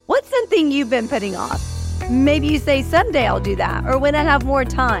something you've been putting off. Maybe you say, someday I'll do that, or when I have more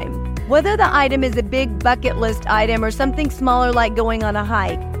time. Whether the item is a big bucket list item or something smaller like going on a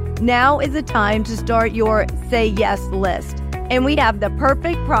hike, now is the time to start your Say Yes list. And we have the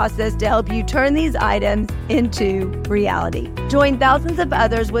perfect process to help you turn these items into reality. Join thousands of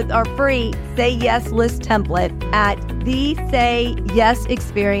others with our free Say Yes list template at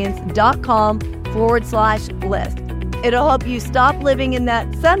thesayesexperience.com/list. It'll help you stop living in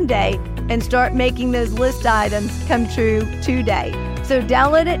that someday and start making those list items come true today. So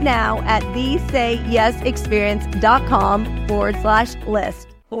download it now at thesayesexperience.com/list.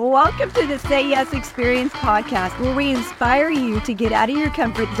 Welcome to the Say Yes Experience podcast, where we inspire you to get out of your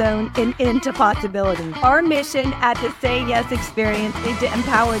comfort zone and into possibility. Our mission at the Say Yes Experience is to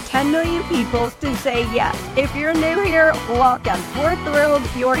empower 10 million people to say yes. If you're new here, welcome. We're thrilled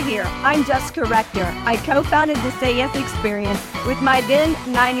you're here. I'm Jessica Rector. I co-founded the Say Yes Experience with my then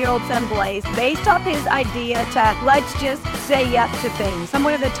 9-year-old son Blaze, based off his idea to let's just say yes to things. I'm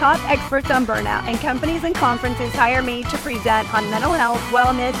one of the top experts on burnout, and companies and conferences hire me to present on mental health,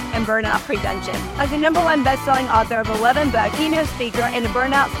 wellness, and burnout prevention. As a #1 best-selling author of 11 books, keynote speaker, and a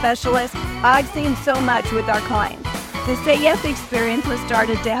burnout specialist, I've seen so much with our clients. The Say Yes Experience was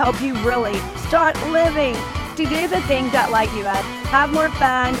started to help you really start living, to do the things that light you up, have more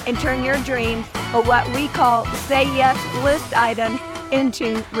fun, and turn your dreams, or what we call Say Yes list items,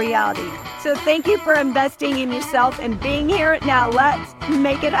 into reality. So thank you for investing in yourself and being here. Now let's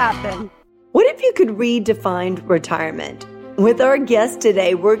make it happen. What if you could redefine retirement? With our guest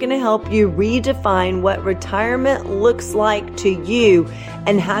today, we're going to help you redefine what retirement looks like to you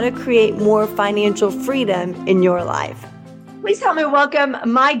and how to create more financial freedom in your life. Please help me welcome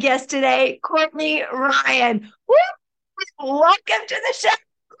my guest today, Courtney Ryan. Woo! Welcome to the show,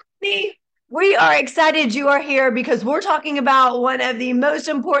 Courtney. We are excited you are here because we're talking about one of the most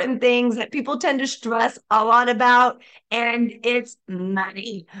important things that people tend to stress a lot about, and it's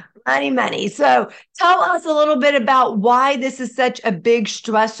money. Money. So tell us a little bit about why this is such a big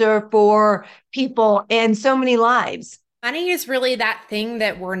stressor for people in so many lives. Money is really that thing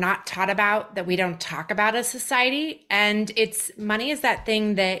that we're not taught about, that we don't talk about as society. And money is that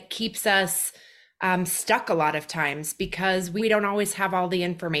thing that keeps us stuck a lot of times because we don't always have all the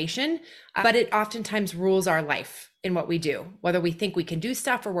information, but it oftentimes rules our life in what we do, whether we think we can do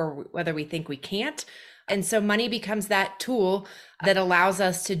stuff or whether we think we can't. And so money becomes that tool that allows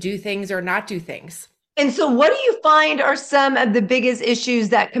us to do things or not do things. And so what do you find are some of the biggest issues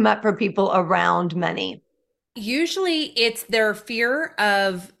that come up for people around money? Usually it's their fear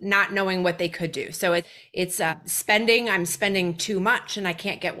of not knowing what they could do. So it's spending. I'm spending too much and I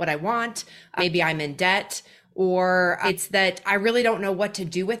can't get what I want. Maybe I'm in debt, or it's that I really don't know what to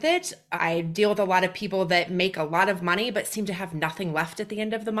do with it. I deal with a lot of people that make a lot of money but seem to have nothing left at the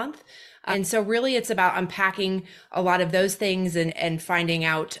end of the month. And so really it's about unpacking a lot of those things and finding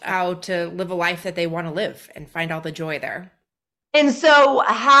out how to live a life that they want to live and find all the joy there. And so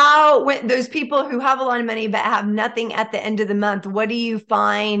when those people who have a lot of money but have nothing at the end of the month, what do you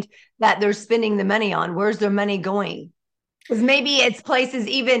find that they're spending the money on? Where's their money going? Because maybe it's places,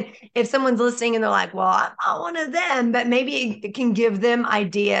 even if someone's listening and they're like, well, I'm not one of them, but maybe it can give them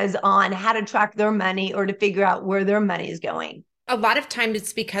ideas on how to track their money or to figure out where their money is going. A lot of times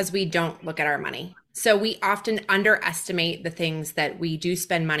it's because we don't look at our money. So we often underestimate the things that we do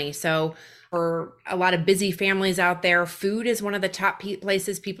spend money. So for a lot of busy families out there, food is one of the top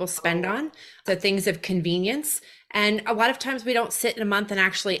places people spend on. So things of convenience. And a lot of times we don't sit in a month and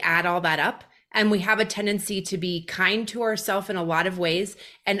actually add all that up. And we have a tendency to be kind to ourselves in a lot of ways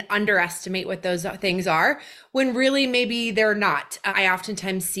and underestimate what those things are when really maybe they're not. I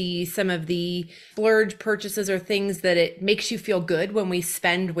oftentimes see some of the splurge purchases or things that it makes you feel good when we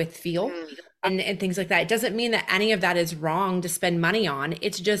spend with feel and things like that. It doesn't mean that any of that is wrong to spend money on.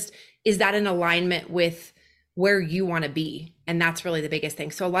 It's just, is that in alignment with where you want to be? And that's really the biggest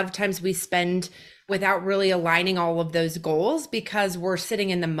thing. So a lot of times we spend without really aligning all of those goals because we're sitting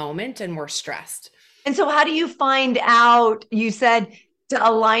in the moment and we're stressed. And so how do you find out, you said to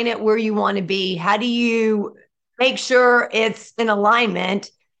align it where you want to be? How do you make sure it's in alignment?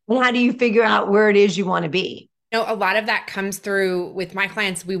 And how do you figure out where it is you want to be? A lot of that comes through with my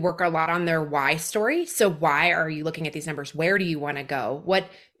clients. We work a lot on their why story. So why are you looking at these numbers? Where do you want to go? What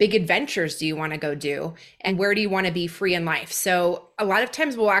big adventures do you want to go do? And where do you want to be free in life? So a lot of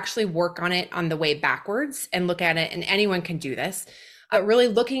times we'll actually work on it on the way backwards and look at it. And anyone can do this. But really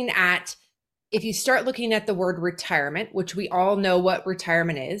looking at, if you start looking at the word retirement, which we all know what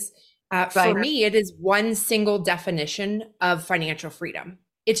retirement is, for me, it is one single definition of financial freedom.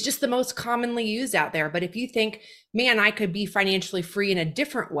 It's just the most commonly used out there. But if you think, man, I could be financially free in a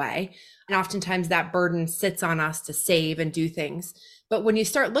different way, and oftentimes that burden sits on us to save and do things. But when you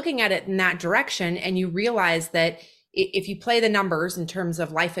start looking at it in that direction and you realize that if you play the numbers in terms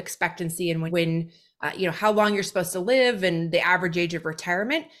of life expectancy and when how long you're supposed to live and the average age of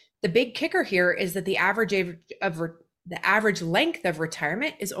retirement, the big kicker here is that the average length of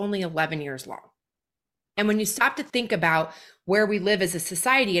retirement is only 11 years long. And when you stop to think about where we live as a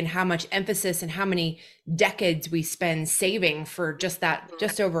society and how much emphasis and how many decades we spend saving for just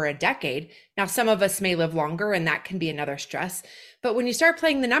over a decade. Now, some of us may live longer and that can be another stress. But when you start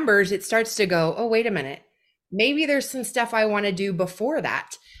playing the numbers, it starts to go, oh, wait a minute. Maybe there's some stuff I want to do before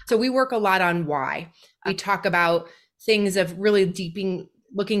that. So we work a lot on why. We talk about things of really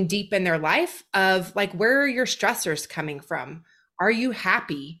looking deep in their life of like, where are your stressors coming from? Are you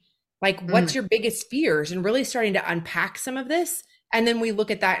happy? Like, what's your biggest fears? And really starting to unpack some of this. And then we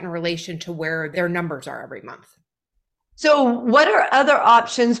look at that in relation to where their numbers are every month. So what are other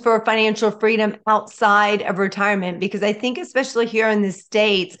options for financial freedom outside of retirement? Because I think especially here in the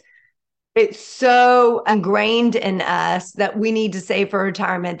States, it's so ingrained in us that we need to save for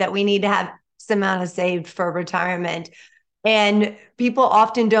retirement, that we need to have some amount of saved for retirement. And people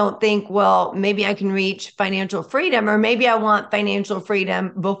often don't think, well, maybe I can reach financial freedom, or maybe I want financial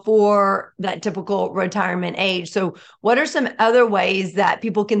freedom before that typical retirement age. So what are some other ways that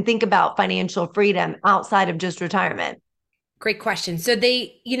people can think about financial freedom outside of just retirement? Great question. So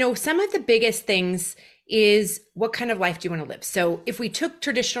some of the biggest things is what kind of life do you want to live? So if we took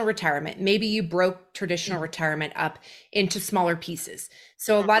traditional retirement, maybe you broke traditional retirement up into smaller pieces.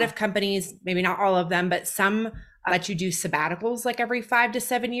 So a lot of companies, maybe not all of them, but some let you do sabbaticals like every 5 to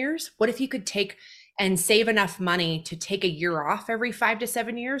 7 years. What if you could take and save enough money to take a year off every 5 to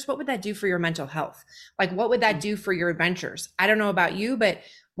 7 years? What would that do for your mental health? Like, what would that do for your adventures? I don't know about you, but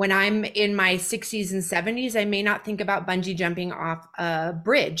when I'm in my 60s and 70s, I may not think about bungee jumping off a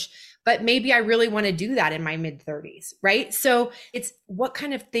bridge, but maybe I really want to do that in my mid 30s, right? So it's what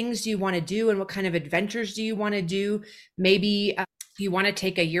kind of things do you want to do and what kind of adventures do you want to do? Maybe you want to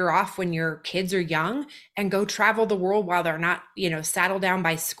take a year off when your kids are young and go travel the world while they're not, saddled down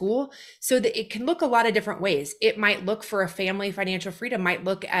by school. So that it can look a lot of different ways. It might look for a family, financial freedom might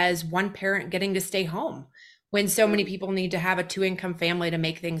look as one parent getting to stay home when so many people need to have a 2-income family to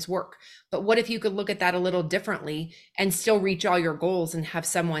make things work. But what if you could look at that a little differently and still reach all your goals and have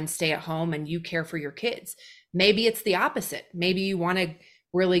someone stay at home and you care for your kids? Maybe it's the opposite. Maybe you want to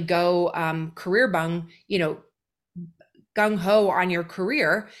really go gung-ho on your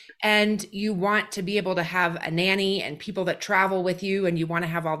career and you want to be able to have a nanny and people that travel with you and you want to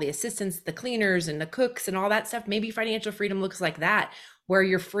have all the assistants, the cleaners and the cooks and all that stuff. Maybe financial freedom looks like that, where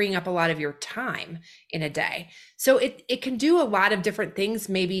you're freeing up a lot of your time in a day. So it can do a lot of different things.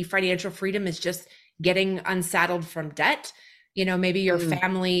 Maybe financial freedom is just getting unsaddled from debt. Maybe your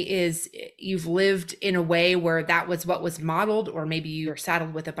family you've lived in a way where that was what was modeled, or maybe you're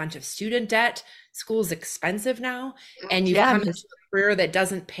saddled with a bunch of student debt. School's expensive now, and you've come into a career that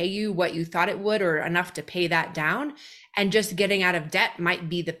doesn't pay you what you thought it would or enough to pay that down. And just getting out of debt might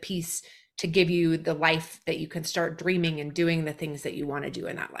be the piece to give you the life that you can start dreaming and doing the things that you want to do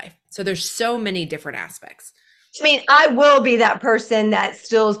in that life. So there's so many different aspects. I mean, I will be that person that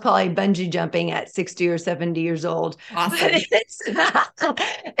still is probably bungee jumping at 60 or 70 years old. Awesome.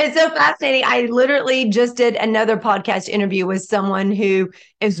 It's so fascinating. I literally just did another podcast interview with someone who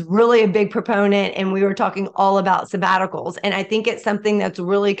is really a big proponent, and we were talking all about sabbaticals. And I think it's something that's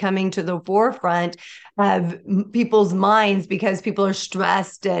really coming to the forefront of people's minds because people are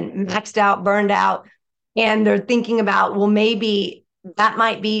stressed and maxed out, burned out, and they're thinking about, well, maybe that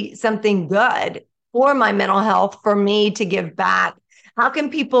might be something good for my mental health, for me to give back. How can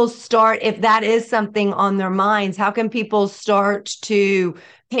people start, if that is something on their minds, how can people start to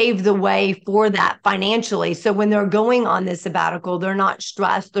pave the way for that financially? So when they're going on this sabbatical, they're not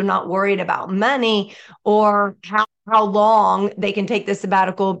stressed, they're not worried about money, or how long they can take the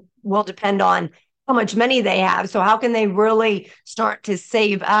sabbatical will depend on how much money they have. So how can they really start to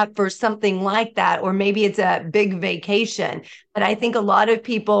save up for something like that? Or maybe it's a big vacation. But I think a lot of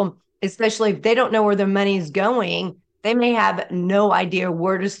people, especially if they don't know where their money is going, they may have no idea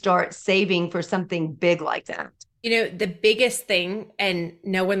where to start saving for something big like that. The biggest thing, and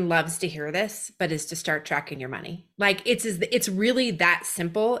no one loves to hear this, but is to start tracking your money. Like it's really that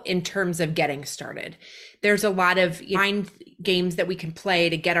simple in terms of getting started. There's a lot of mind games that we can play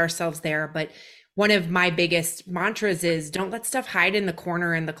to get ourselves there. But one of my biggest mantras is don't let stuff hide in the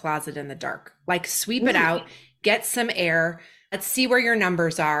corner, in the closet, in the dark. Like sweep it out, get some air. Let's see where your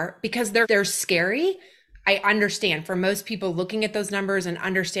numbers are, because they're scary, I understand for most people looking at those numbers and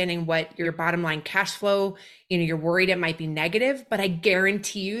understanding what your bottom line cash flow, you're worried it might be negative, but I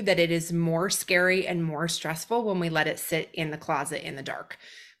guarantee you that it is more scary and more stressful when we let it sit in the closet in the dark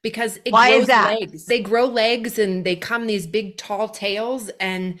because it Why is grows that? legs. They grow legs and they come these big tall tails.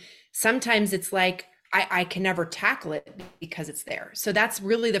 And sometimes it's like, I can never tackle it because it's there. So that's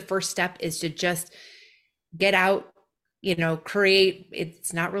really the first step, is to just get out, create,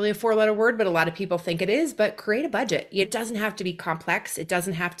 it's not really a 4-letter word, but a lot of people think it is, but create a budget. It doesn't have to be complex. It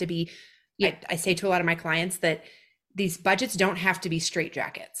doesn't have to be, I say to a lot of my clients that these budgets don't have to be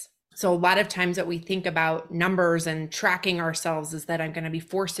straitjackets. So a lot of times that we think about numbers and tracking ourselves is that I'm going to be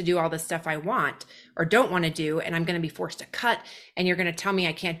forced to do all the stuff I want or don't want to do, and I'm going to be forced to cut, and you're going to tell me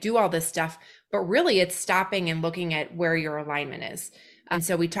I can't do all this stuff. But really it's stopping and looking at where your alignment is. And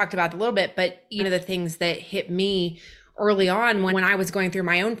so we talked about it a little bit, but the things that hit me early on when I was going through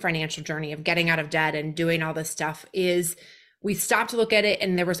my own financial journey of getting out of debt and doing all this stuff is we stopped to look at it,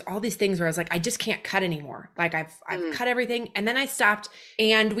 and there was all these things where I was like, I just can't cut anymore. Like I've cut everything. And then I stopped,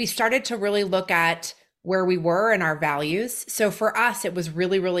 and we started to really look at where we were and our values. So for us, it was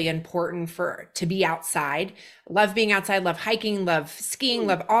really, really important to be outside. Love being outside, love hiking, love skiing,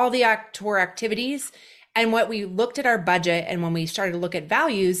 love all the outdoor activities. And what we looked at our budget, and when we started to look at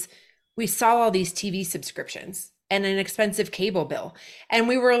values, we saw all these TV subscriptions and an expensive cable bill. And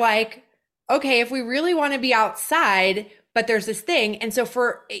we were like, okay, if we really want to be outside, but there's this thing. And so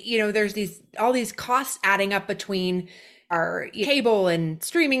there's all these costs adding up between our cable and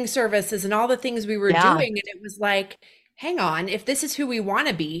streaming services and all the things we were doing. And it was like, hang on, if this is who we want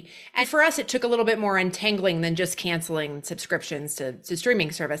to be. And for us, it took a little bit more untangling than just canceling subscriptions to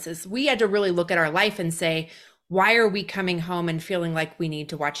streaming services. We had to really look at our life and say, why are we coming home and feeling like we need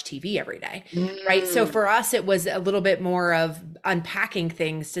to watch TV every day? Right. So for us, it was a little bit more of unpacking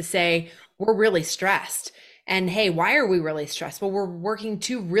things to say, we're really stressed. And hey, why are we really stressed? Well, we're working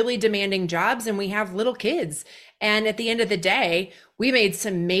 2 really demanding jobs and we have little kids. And at the end of the day, we made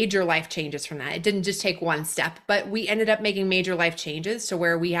some major life changes from that. It didn't just take one step, but we ended up making major life changes to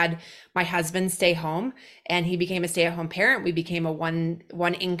where we had my husband stay home and he became a stay-at-home parent. We became a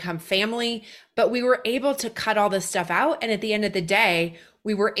one income family, but we were able to cut all this stuff out. And at the end of the day,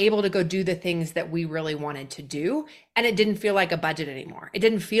 we were able to go do the things that we really wanted to do. And it didn't feel like a budget anymore. It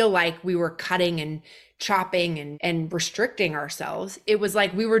didn't feel like we were cutting and chopping and restricting ourselves. It was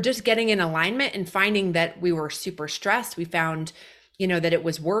like we were just getting in alignment and finding that we were super stressed. We found, that it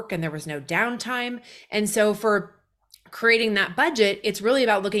was work and there was no downtime. And so for creating that budget, it's really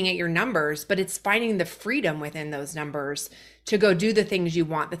about looking at your numbers, but it's finding the freedom within those numbers to go do the things you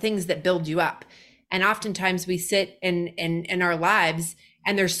want, the things that build you up. And oftentimes we sit in our lives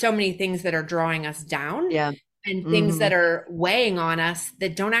and there's so many things that are drawing us down. Yeah. And things that are weighing on us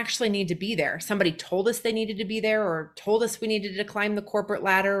that don't actually need to be there. Somebody told us they needed to be there, or told us we needed to climb the corporate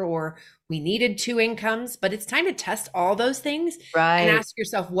ladder, or we needed 2 incomes, but it's time to test all those things and ask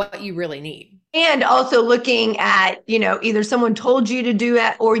yourself what you really need. And also looking at, either someone told you to do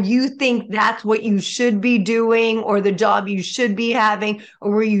it, or you think that's what you should be doing, or the job you should be having,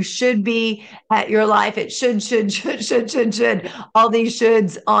 or where you should be at your life. It should, all these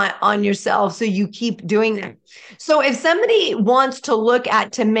shoulds on yourself. So you keep doing that. So if somebody wants to look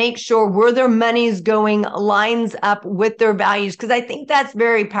at to make sure where their money's going lines up with their values, because I think that's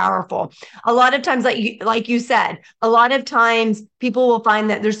very powerful. A lot of times, like you said, a lot of times people will find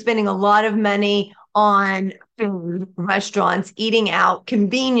that they're spending a lot of money on food, restaurants, eating out,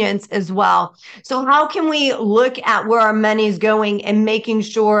 convenience as well. So how can we look at where our money is going and making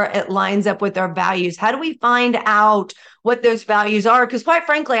sure it lines up with our values? How do we find out what those values are? Because quite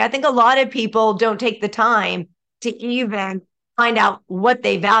frankly, I think a lot of people don't take the time to even find out what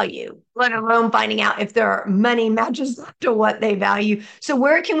they value, let alone finding out if their money matches up to what they value. So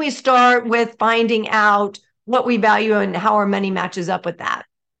where can we start with finding out what we value and how our money matches up with that?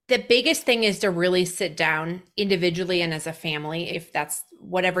 The biggest thing is to really sit down individually and as a family, if that's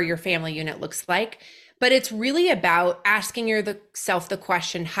whatever your family unit looks like. But it's really about asking yourself the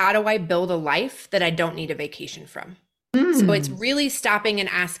question, how do I build a life that I don't need a vacation from? So it's really stopping and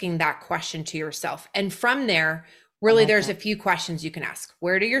asking that question to yourself. And from there, really, there's a few questions you can ask.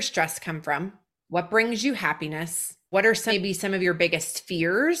 Where do your stress come from? What brings you happiness? What are maybe some of your biggest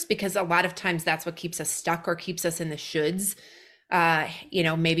fears? Because a lot of times that's what keeps us stuck or keeps us in the shoulds.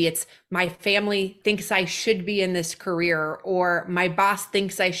 Maybe it's my family thinks I should be in this career, or my boss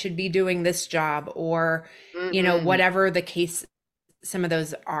thinks I should be doing this job, or, whatever the case, some of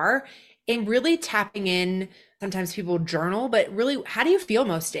those are. And really tapping in, sometimes people journal, but really, how do you feel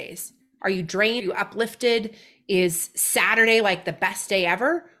most days? Are you drained? Are you uplifted? Is Saturday like the best day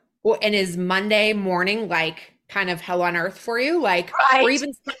ever? Well, and is Monday morning like kind of hell on earth for you? Like, or Right.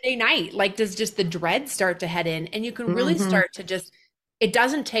 even Sunday night, like does just the dread start to head in? And you can really Hmm. start to just, it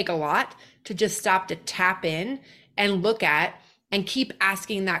doesn't take a lot to just stop to tap in and look at and keep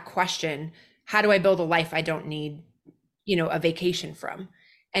asking that question, how do I build a life I don't need, a vacation from?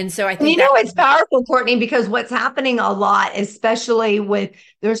 And so I And think that it's powerful, Courtney, because what's happening a lot, especially with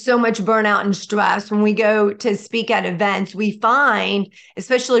there's so much burnout and stress. When we go to speak at events, we find,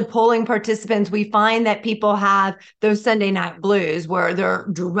 especially polling participants, we find that people have those Sunday night blues where they're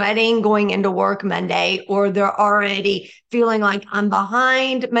dreading going into work Monday, or they're already feeling like I'm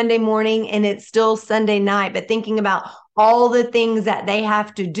behind Monday morning and it's still Sunday night, but thinking about all the things that they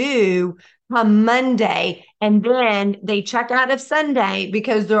have to do come Monday, and then they check out of Sunday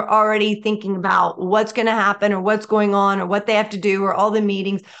because they're already thinking about what's going to happen or what's going on or what they have to do or all the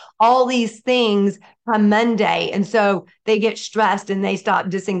meetings, all these things come Monday. And so they get stressed and they stop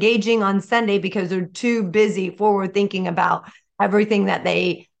disengaging on Sunday because they're too busy forward thinking about everything that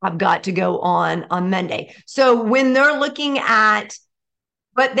they have got to go on Monday. So when they're looking at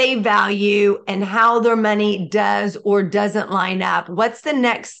what they value and how their money does or doesn't line up, what's the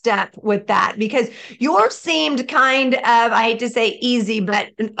next step with that? Because yours seemed kind of, I hate to say easy, but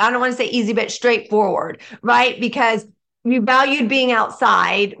I don't want to say easy, but straightforward, right? Because you valued being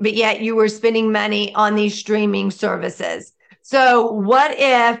outside, but yet you were spending money on these streaming services. So what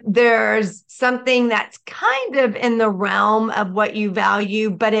if there's something that's kind of in the realm of what you value,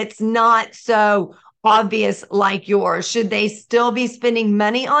 but it's not so obvious like yours? Should they still be spending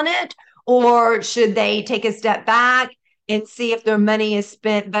money on it, or should they take a step back and see if their money is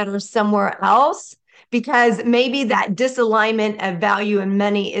spent better somewhere else? Because maybe that disalignment of value and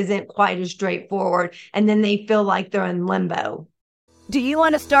money isn't quite as straightforward, and then they feel like they're in limbo. Do you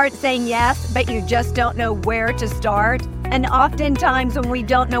want to start saying yes, but you just don't know where to start? And oftentimes when we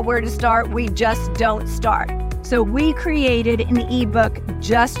don't know where to start, we just don't start. So we created an ebook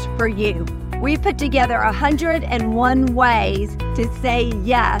just for you. We put together 101 ways to say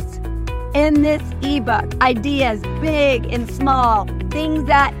yes. In this ebook, ideas big and small, things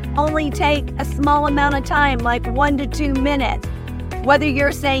that only take a small amount of time, like 1 to 2 minutes. Whether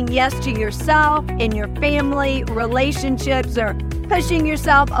you're saying yes to yourself, in your family, relationships, or pushing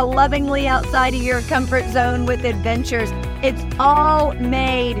yourself lovingly outside of your comfort zone with adventures, it's all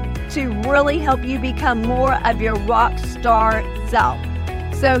made to really help you become more of your rock star self.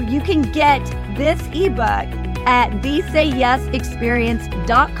 So you can get this ebook at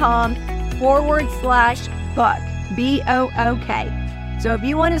thesayyesexperience.com/book, BOOK. So if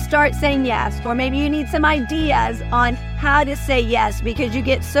you want to start saying yes, or maybe you need some ideas on how to say yes because you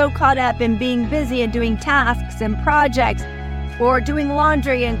get so caught up in being busy and doing tasks and projects or doing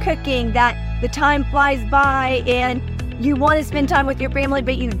laundry and cooking that the time flies by and you want to spend time with your family,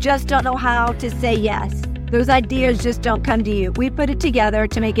 but you just don't know how to say yes. Those ideas just don't come to you. We put it together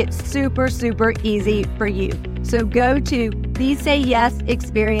to make it super, super easy for you. So go to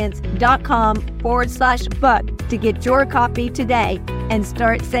thesayyesexperience.com/book to get your copy today and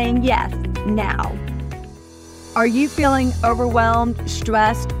start saying yes now. Are you feeling overwhelmed,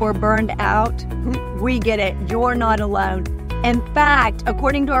 stressed, or burned out? We get it. You're not alone. In fact,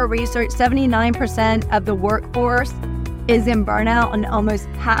 according to our research, 79% of the workforce is in burnout and almost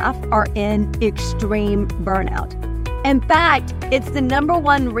half are in extreme burnout. In fact, it's the number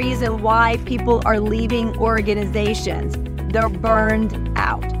one reason why people are leaving organizations. They're burned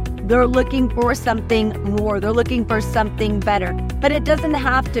out. They're looking for something more. They're looking for something better. But it doesn't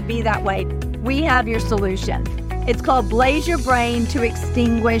have to be that way. We have your solution. It's called Blaze Your Brain to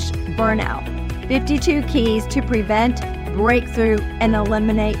Extinguish Burnout. 52 Keys to Prevent, Breakthrough, and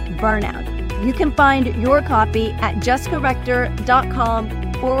Eliminate Burnout. You can find your copy at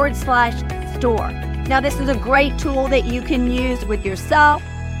jessicarector.com/store. Now, this is a great tool that you can use with yourself,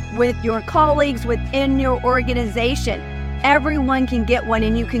 with your colleagues, within your organization. Everyone can get one,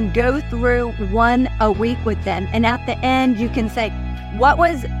 and you can go through one a week with them. And at the end, you can say, what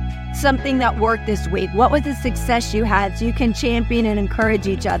was something that worked this week? What was the success you had? So you can champion and encourage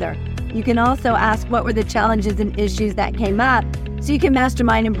each other. You can also ask what were the challenges and issues that came up, so you can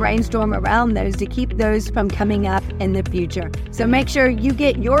mastermind and brainstorm around those to keep those from coming up in the future. So make sure you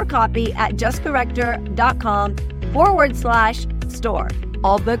get your copy at jessicarector.com/store.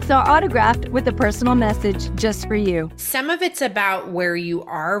 All books are autographed with a personal message just for you. Some of it's about where you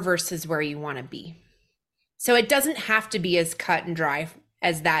are versus where you want to be. So it doesn't have to be as cut and dry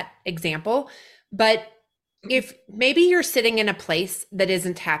as that example, but if maybe you're sitting in a place that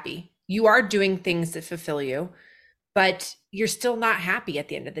isn't happy, you are doing things that fulfill you, but you're still not happy at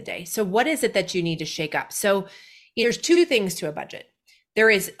the end of the day. So what is it that you need to shake up? So there's two things to a budget. there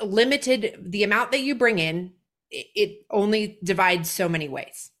is limited, the amount that you bring in, it only divides so many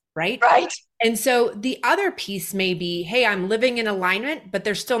ways, right? Right. And so the other piece may be, hey, I'm living in alignment, but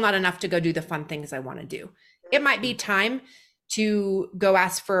there's still not enough to go do the fun things I want to do. It might be time to go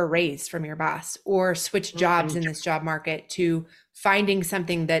ask for a raise from your boss or switch jobs in this job market to finding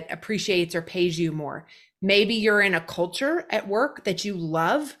something that appreciates or pays you more. Maybe you're in a culture at work that you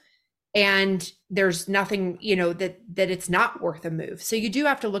love and there's nothing, that it's not worth a move. So you do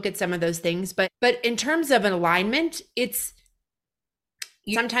have to look at some of those things, but in terms of an alignment, it's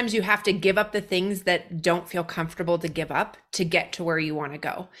sometimes you have to give up the things that don't feel comfortable to give up to get to where you want to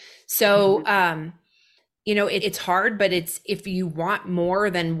go. So it's hard, but it's, if you want more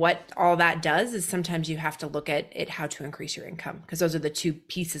than what all that does, is sometimes you have to look at it, how to increase your income, because those are the two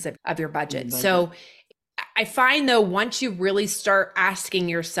pieces of your budget. So I find though, once you really start asking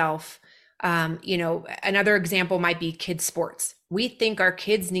yourself, another example might be kids sports. We think our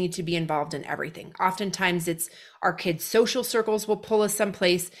kids need to be involved in everything. Oftentimes it's our kids' social circles will pull us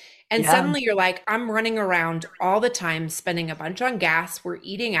someplace. And suddenly you're like, I'm running around all the time, spending a bunch on gas. We're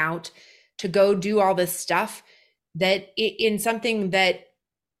eating out to go do all this stuff that in something that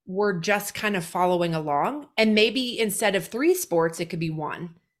we're just kind of following along. And maybe instead of 3 sports, it could be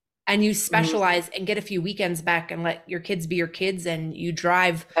 1. And you specialize and get a few weekends back and let your kids be your kids, and you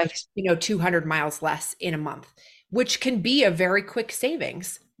drive, 200 miles less in a month, which can be a very quick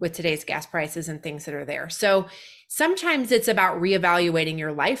savings with today's gas prices and things that are there. So sometimes it's about reevaluating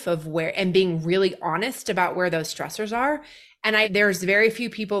your life of where, and being really honest about where those stressors are. And there's very few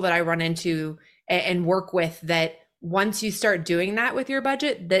people that I run into and work with that once you start doing that with your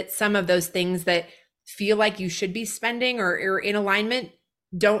budget, that some of those things that feel like you should be spending or in alignment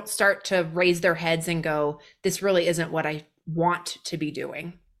don't start to raise their heads and go, this really isn't what I want to be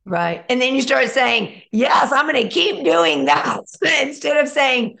doing. Right. And then you start saying, yes, I'm going to keep doing that. Instead of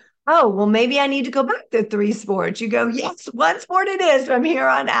saying, oh, well, maybe I need to go back to 3 sports. You go, yes, 1 sport it is from here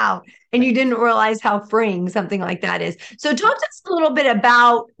on out. And you didn't realize how freeing something like that is. So talk to us a little bit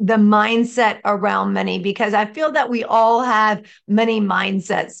about the mindset around money, because I feel that we all have money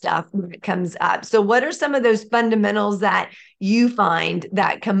mindset stuff when it comes up. So what are some of those fundamentals that you find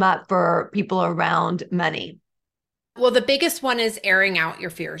that come up for people around money? Well, the biggest one is airing out your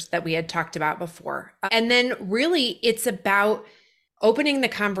fears that we had talked about before. And then really it's about opening the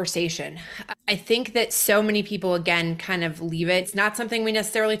conversation. I think that so many people, again, kind of leave it. It's not something we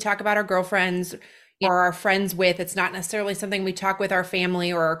necessarily talk about our girlfriends or our friends with. It's not necessarily something we talk with our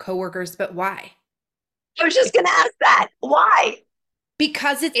family or our coworkers, but why? I was just going to ask that. Why?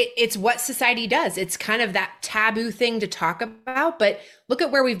 Because it's what society does. It's kind of that taboo thing to talk about. But look at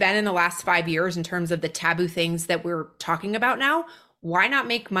where we've been in the last 5 years in terms of the taboo things that we're talking about now. Why not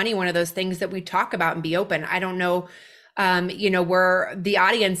make money one of those things that we talk about and be open? I don't know, where the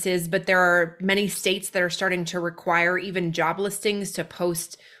audience is, but there are many states that are starting to require even job listings to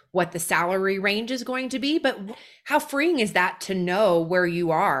post what the salary range is going to be. But how freeing is that to know where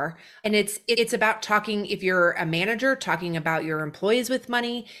you are? And it's about talking, if you're a manager, talking about your employees with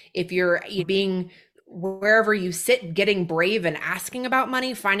money, if you're being wherever you sit, getting brave and asking about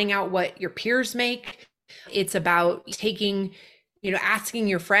money, finding out what your peers make. It's about asking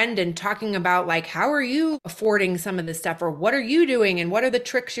your friend and talking about, like, how are you affording some of this stuff, or what are you doing and what are the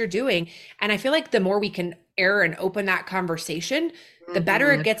tricks you're doing? And I feel like the more we can air and open that conversation, the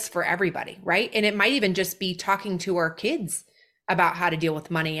better it gets for everybody, right? And it might even just be talking to our kids about how to deal with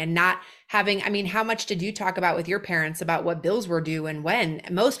money and not having, how much did you talk about with your parents about what bills were due and when?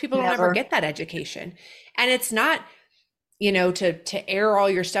 Most people don't ever get that education. And it's not, to air all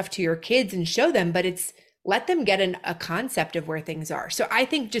your stuff to your kids and show them, but it's let them get a concept of where things are. So I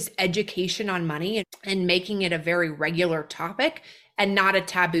think just education on money and making it a very regular topic and not a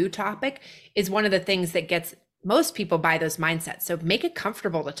taboo topic is one of the things that gets most people by those mindsets. So make it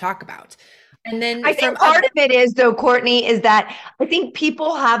comfortable to talk about. And then I think part of it is, though, Courtney, is that I think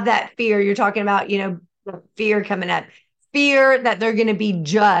people have that fear. You're talking about, the fear coming up, fear that they're going to be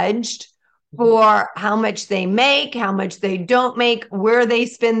judged for how much they make, how much they don't make, where they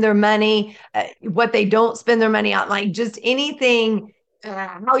spend their money, what they don't spend their money on, like just anything,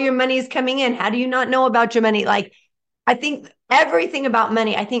 how your money is coming in. How do you not know about your money? Like, I think everything about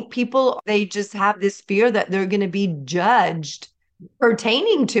money, I think people, they just have this fear that they're going to be judged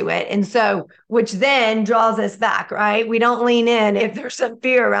pertaining to it. And so, which then draws us back, right? We don't lean in. If there's some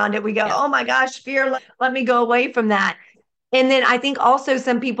fear around it, we go, oh my gosh, fear, let me go away from that. And then I think also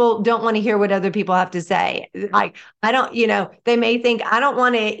some people don't want to hear what other people have to say. Like, I don't, they may think, I don't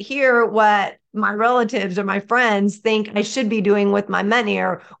want to hear what my relatives or my friends think I should be doing with my money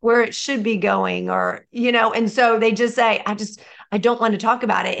or where it should be going or, and so they just say, I don't want to talk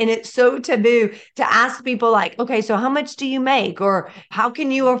about it. And it's so taboo to ask people like, okay, so how much do you make? Or how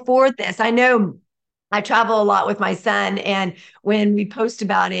can you afford this? I know I travel a lot with my son. And when we post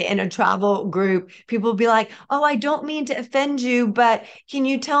about it in a travel group, people will be like, oh, I don't mean to offend you, but can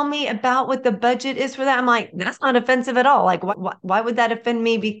you tell me about what the budget is for that? I'm like, that's not offensive at all. Like, why would that offend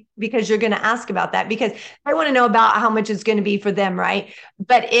me? Because you're going to ask about that because I want to know about how much it's going to be for them. Right.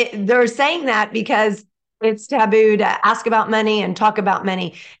 But they're saying that because it's taboo to ask about money and talk about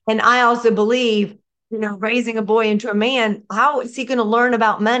money. And I also believe, raising a boy into a man, how is he going to learn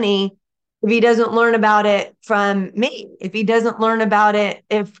about money if he doesn't learn about it from me? If he doesn't learn about it,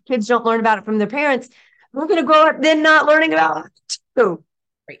 if kids don't learn about it from their parents, we're going to grow up then not learning about it too.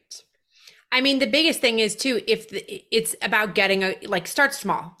 Right. I mean, the biggest thing is too, it's about getting start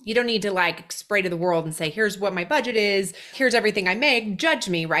small. You don't need to spray to the world and say, here's what my budget is. Here's everything I make. Judge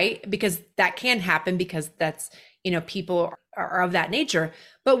me, right? Because that can happen because that's, people are of that nature.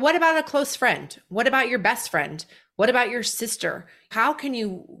 But what about a close friend? What about your best friend? What about your sister? How can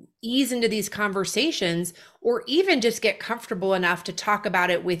you ease into these conversations or even just get comfortable enough to talk about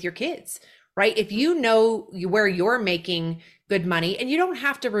it with your kids, right? If you know where you're making good money, and you don't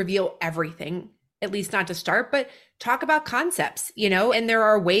have to reveal everything, at least not to start, but talk about concepts, and there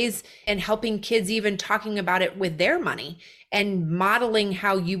are ways in helping kids even talking about it with their money and modeling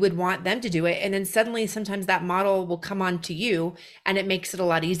how you would want them to do it. And then suddenly sometimes that model will come on to you and it makes it a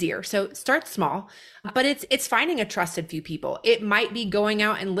lot easier. So start small, but it's finding a trusted few people. It might be going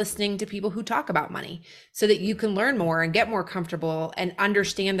out and listening to people who talk about money so that you can learn more and get more comfortable and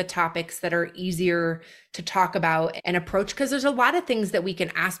understand the topics that are easier to talk about and approach. Because there's a lot of things that we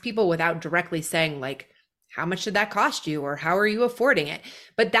can ask people without directly saying how much did that cost you? Or how are you affording it?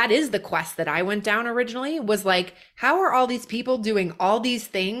 But that is the quest that I went down originally, was how are all these people doing all these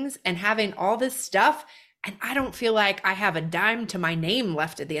things and having all this stuff? And I don't feel like I have a dime to my name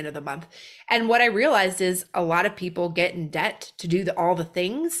left at the end of the month. And what I realized is a lot of people get in debt to do all the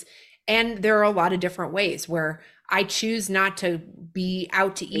things. And there are a lot of different ways where I choose not to be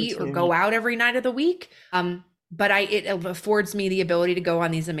out to eat or go out every night of the week. But it affords me the ability to go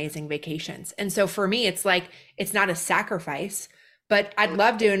on these amazing vacations. And so for me, it's it's not a sacrifice, but I'd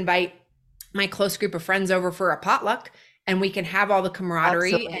love to invite my close group of friends over for a potluck and we can have all the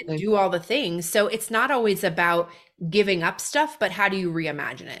camaraderie Absolutely. And do all the things. So it's not always about giving up stuff, but how do you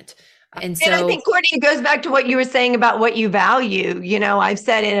reimagine it? And I think, Courtney, it goes back to what you were saying about what you value. I've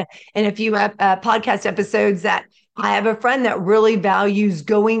said in a few podcast episodes that I have a friend that really values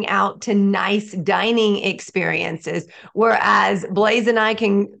going out to nice dining experiences, whereas Blaze and I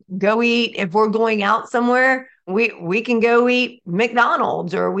can go eat. If we're going out somewhere, we can go eat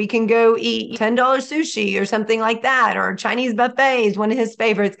McDonald's or we can go eat $10 sushi or something like that, or Chinese buffet is one of his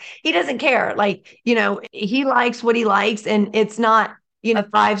favorites. He doesn't care. He likes what he likes, and it's not, a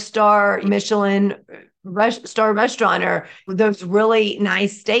 5-star Michelin star restaurant or those really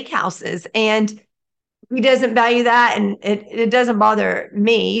nice steakhouses. And he doesn't value that, and it doesn't bother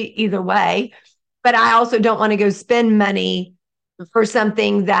me either way. But I also don't want to go spend money for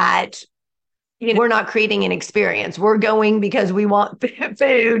something that we're not creating an experience. We're going because we want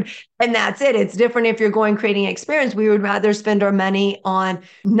food, and that's it. It's different if you're going creating an experience. We would rather spend our money on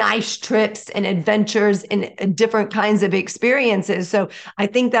nice trips and adventures and different kinds of experiences. So I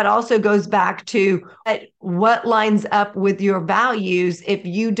think that also goes back to what lines up with your values. If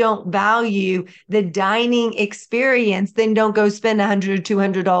you don't value the dining experience, then don't go spend $100 or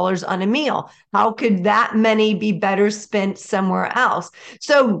 $200 on a meal. How could that money be better spent somewhere else?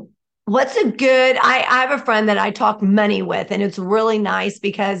 So what's a good, I have a friend that I talk money with, and it's really nice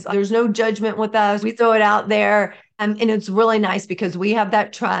because there's no judgment with us. We throw it out there, and it's really nice because we have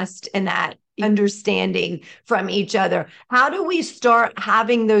that trust and that understanding from each other. How do we start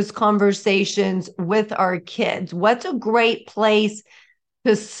having those conversations with our kids? What's a great place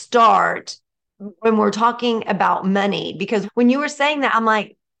to start when we're talking about money? Because when you were saying that, I'm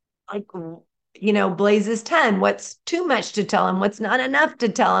like, Blaze is 10. What's too much to tell him? What's not enough to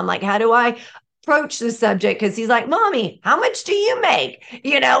tell him? How do I approach the subject? Because he's like, Mommy, how much do you make?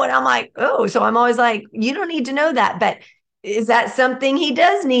 And I'm like, oh, so I'm always like, you don't need to know that. But is that something he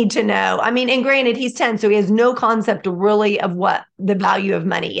does need to know? I mean, and granted, he's 10, so he has no concept really of what the value of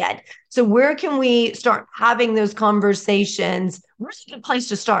money yet. So where can we start having those conversations? Where's a good place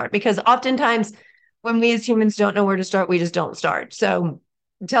to start? Because oftentimes when we as humans don't know where to start, we just don't start. So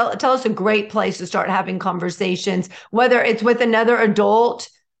tell us a great place to start having conversations, whether it's with another adult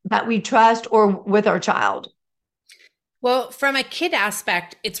that we trust or with our child. Well, from a kid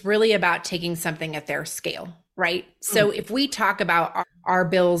aspect, it's really about taking something at their scale, right? So if we talk about our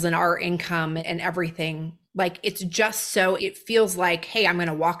bills and our income and everything, like it's just so it feels like, hey, I'm going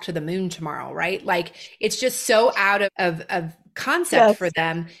to walk to the moon tomorrow, right? Like it's just so out of concept for Yes.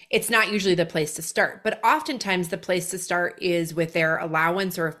 them. It's not usually the place to start. But oftentimes the place to start is with their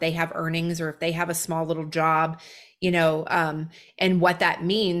allowance, or if they have earnings, or if they have a small little job, and what that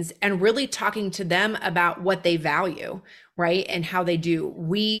means, and really talking to them about what they value, right? And how they do.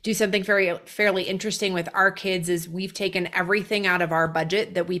 We do something fairly interesting with our kids is we've taken everything out of our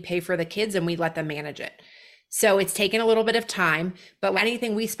budget that we pay for the kids and we let them manage it. So it's taken a little bit of time, but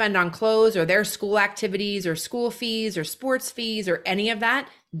anything we spend on clothes or their school activities or school fees or sports fees or any of that,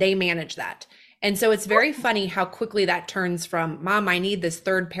 they manage that. And so it's very funny how quickly that turns from, Mom, I need this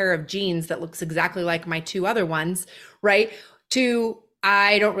third pair of jeans that looks exactly like my two other ones, right? To,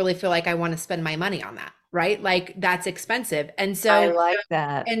 I don't really feel like I want to spend my money on that, right? Like that's expensive. I like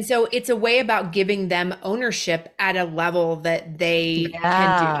that. And so it's a way about giving them ownership at a level that they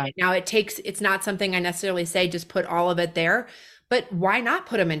can do Yeah. it. Now it's not something I necessarily say, just put all of it there, but why not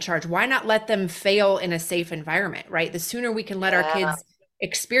put them in charge? Why not let them fail in a safe environment, right? The sooner we can let our Yeah. kids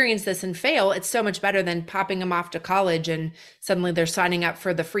experience this and fail, it's so much better than popping them off to college and suddenly they're signing up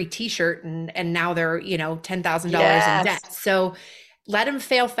for the free t-shirt and now they're, $10,000 in Yes. debt. So let them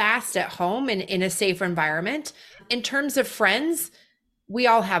fail fast at home and in a safe environment. In terms of friends, we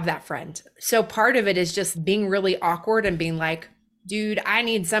all have that friend. So part of it is just being really awkward and being like, dude, I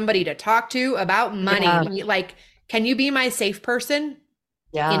need somebody to talk to about money. Yeah. Like, can you be my safe person?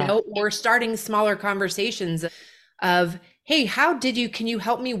 Yeah. Or starting smaller conversations of, hey, can you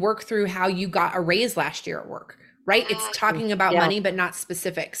help me work through how you got a raise last year at work? Right? It's talking about Yeah. money, but not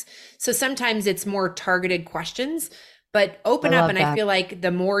specifics. So sometimes it's more targeted questions, but I open up. love And I that. feel like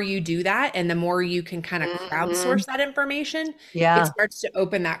the more you do that and the more you can kind of crowdsource that information, it Yeah. starts to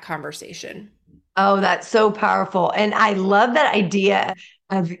open that conversation. Oh, that's so powerful. And I love that idea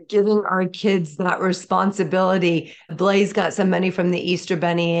of giving our kids that responsibility. Blaze got some money from the Easter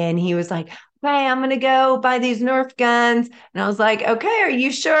Bunny and he was like, okay, I'm going to go buy these Nerf guns. And I was like, okay, are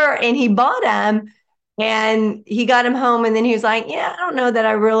you sure? And he bought them and he got them home. And then he was like, yeah, I don't know if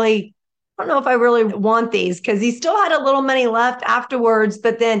I really want these because he still had a little money left afterwards.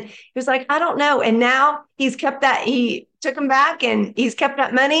 But then he was like, I don't know. And now he took them back and he's kept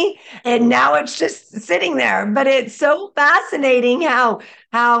that money and now it's just sitting there. But it's so fascinating how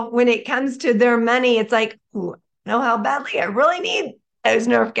when it comes to their money, it's like, ooh, I know how badly I really need those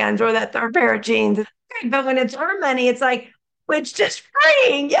Nerf guns or that third pair of jeans. But when it's our money, it's like, it's just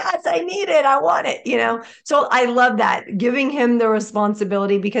freeing. Yes, I need it. I want it. So I love that, giving him the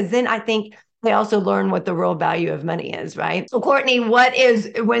responsibility, because then I think they also learn what the real value of money is, right? So, Courtney,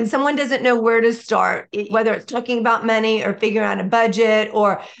 when someone doesn't know where to start, whether it's talking about money or figuring out a budget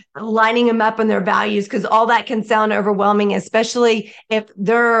or lining them up on their values, because all that can sound overwhelming, especially if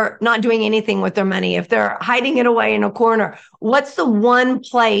they're not doing anything with their money, if they're hiding it away in a corner. What's the one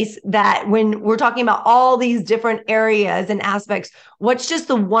place that, when we're talking about all these different areas and aspects, what's just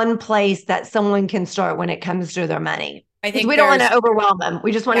the one place that someone can start when it comes to their money? I Because think we don't want there's, to overwhelm them.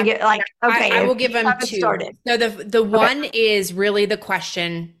 We just want to yeah, get like, okay, I will if give you them haven't two. started. So the Okay. one is really the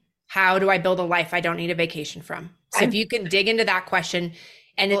question, how do I build a life I don't need a vacation from? So if you can dig into that question,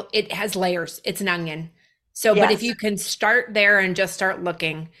 and it has layers, it's an onion. So, but if Yes. you can start there and just start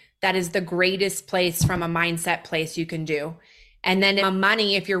looking, that is the greatest place from a mindset place you can do. And then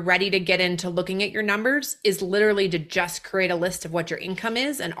money, if you're ready to get into looking at your numbers, is literally to just create a list of what your income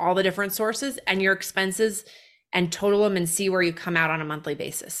is and all the different sources and your expenses and total them and see where you come out on a monthly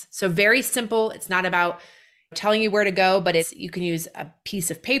basis. So very simple. It's not about telling you where to go, but you can use a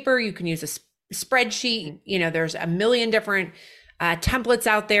piece of paper, you can use a spreadsheet. There's a million different templates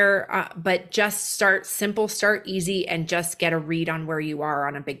out there, but just start simple, start easy, and just get a read on where you are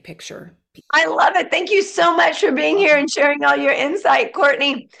on a big picture. I love it. Thank you so much for being here and sharing all your insight,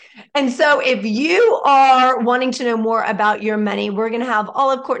 Courtney. And so if you are wanting to know more about your money, we're going to have all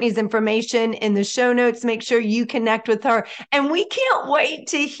of Courtney's information in the show notes. Make sure you connect with her. And we can't wait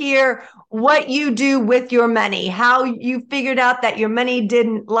to hear what you do with your money, how you figured out that your money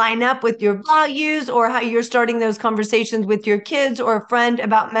didn't line up with your values, or how you're starting those conversations with your kids or a friend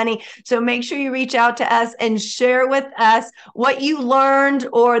about money. So make sure you reach out to us and share with us what you learned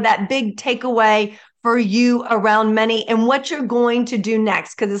or that big takeaway for you around money and what you're going to do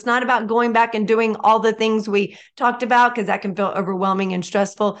next. Because it's not about going back and doing all the things we talked about, because that can feel overwhelming and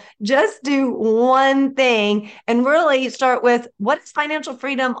stressful. Just do one thing and really start with, what does financial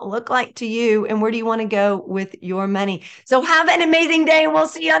freedom look like to you, and where do you want to go with your money? So have an amazing day, and we'll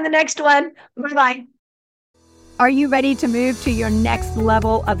see you on the next one. Bye-bye. Are you ready to move to your next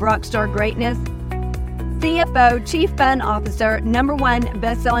level of rockstar greatness? CFO, Chief Fun Officer, #1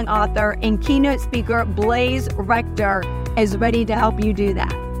 best-selling author, and keynote speaker Blaze Rector is ready to help you do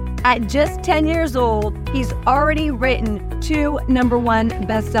that. At just 10 years old, he's already written 2 #1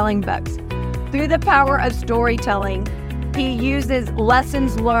 best-selling books. Through the power of storytelling, he uses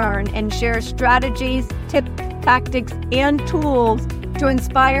lessons learned and shares strategies, tips, tactics, and tools to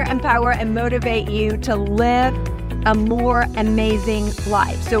inspire, empower, and motivate you to live a more amazing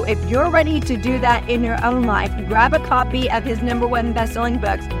life. So if you're ready to do that in your own life, grab a copy of his #1 best-selling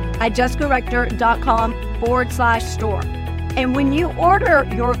books at jessicarector.com/store. And when you order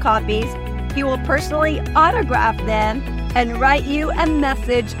your copies, he will personally autograph them and write you a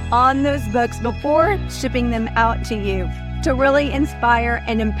message on those books before shipping them out to you to really inspire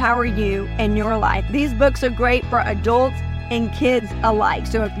and empower you in your life. These books are great for adults and kids alike.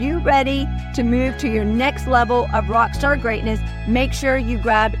 So if you're ready to move to your next level of rockstar greatness, make sure you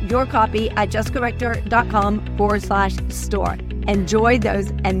grab your copy at jessicarector.com/store. Enjoy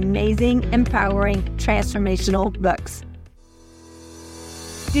those amazing, empowering, transformational books.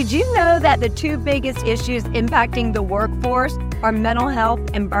 Did you know that the 2 biggest issues impacting the workforce are mental health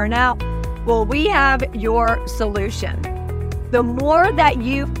and burnout? Well, we have your solution. The more that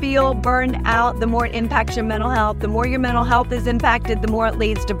you feel burned out, the more it impacts your mental health. The more your mental health is impacted, the more it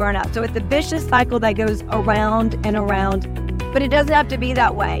leads to burnout. So it's a vicious cycle that goes around and around, but it doesn't have to be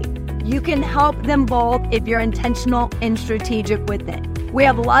that way. You can help them both if you're intentional and strategic with it. We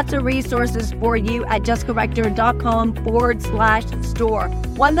have lots of resources for you at jessicarector.com/store.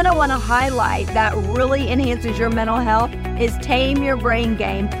 One that I want to highlight that really enhances your mental health is Tame Your Brain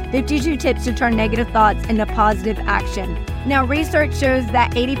Game, 52 tips to turn negative thoughts into positive action. Now, research shows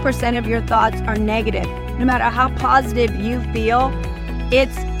that 80% of your thoughts are negative. No matter how positive you feel,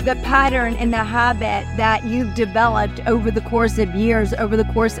 it's the pattern and the habit that you've developed over the course of years, over the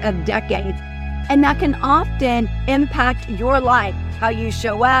course of decades. And that can often impact your life, how you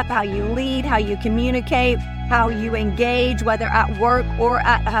show up, how you lead, how you communicate, how you engage, whether at work or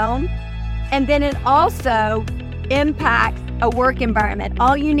at home. And then it also impacts a work environment.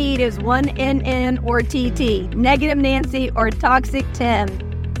 All you need is one NN or TT, negative Nancy or toxic Tim,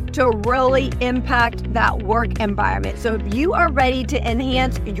 to really impact that work environment. So if you are ready to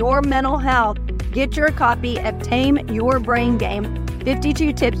enhance your mental health, get your copy of Tame Your Brain Game,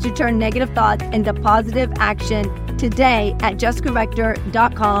 52 tips to turn negative thoughts into positive action today at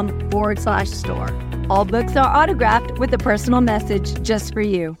jessicarector.com/store. All books are autographed with a personal message just for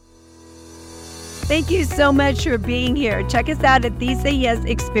you. Thank you so much for being here. Check us out at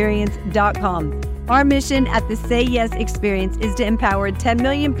thesayyesexperience.com. Our mission at the Say Yes Experience is to empower 10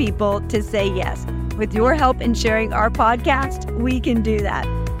 million people to say yes. With your help in sharing our podcast, we can do that.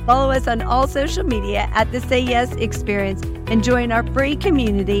 Follow us on all social media at the Say Yes Experience and join our free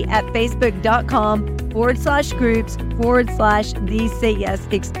community at facebook.com/groups/the Say Yes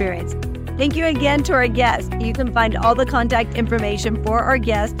Experience. Thank you again to our guests. You can find all the contact information for our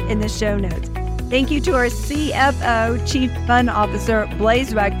guest in the show notes. Thank you to our CFO, Chief Fun Officer,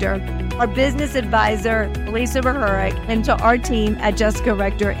 Blaze Rector, our business advisor, Lisa Verhurick, and to our team at Jessica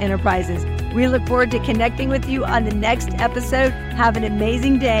Rector Enterprises. We look forward to connecting with you on the next episode. Have an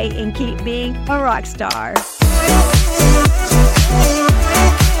amazing day and keep being a rock star.